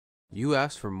You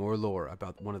asked for more lore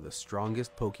about one of the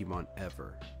strongest Pokemon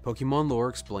ever. Pokemon Lore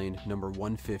Explained number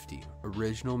 150,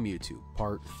 Original Mewtwo,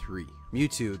 Part 3.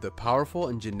 Mewtwo, the powerful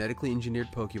and genetically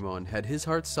engineered Pokemon, had his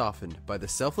heart softened by the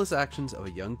selfless actions of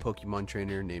a young Pokemon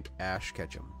trainer named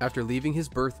Ketchum. After leaving his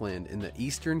birthland in the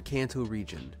eastern Kanto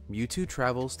region, Mewtwo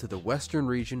travels to the western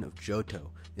region of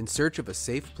Johto in search of a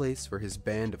safe place for his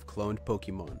band of cloned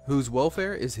Pokemon, whose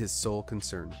welfare is his sole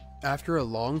concern. After a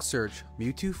long search,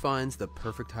 Mewtwo finds the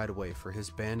perfect hideaway for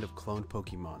his band of cloned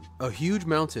Pokemon. A huge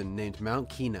mountain named Mount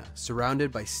Kina,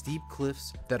 surrounded by steep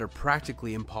cliffs that are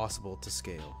practically impossible to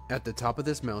scale. At the top of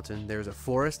this mountain, there is a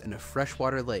forest and a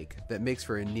freshwater lake that makes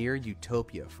for a near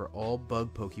utopia for all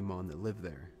bug Pokemon that live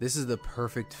there. This is the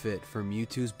perfect fit for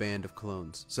Mewtwo's band of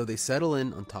clones, so they settle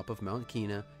in on top of Mount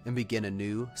Kina and begin a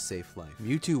new, safe life.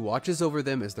 Mewtwo watches over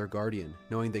them as their guardian,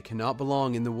 knowing they cannot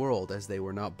belong in the world as they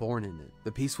were not born in it.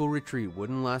 The peaceful retreat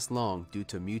wouldn't last long due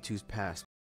to Mewtwo's past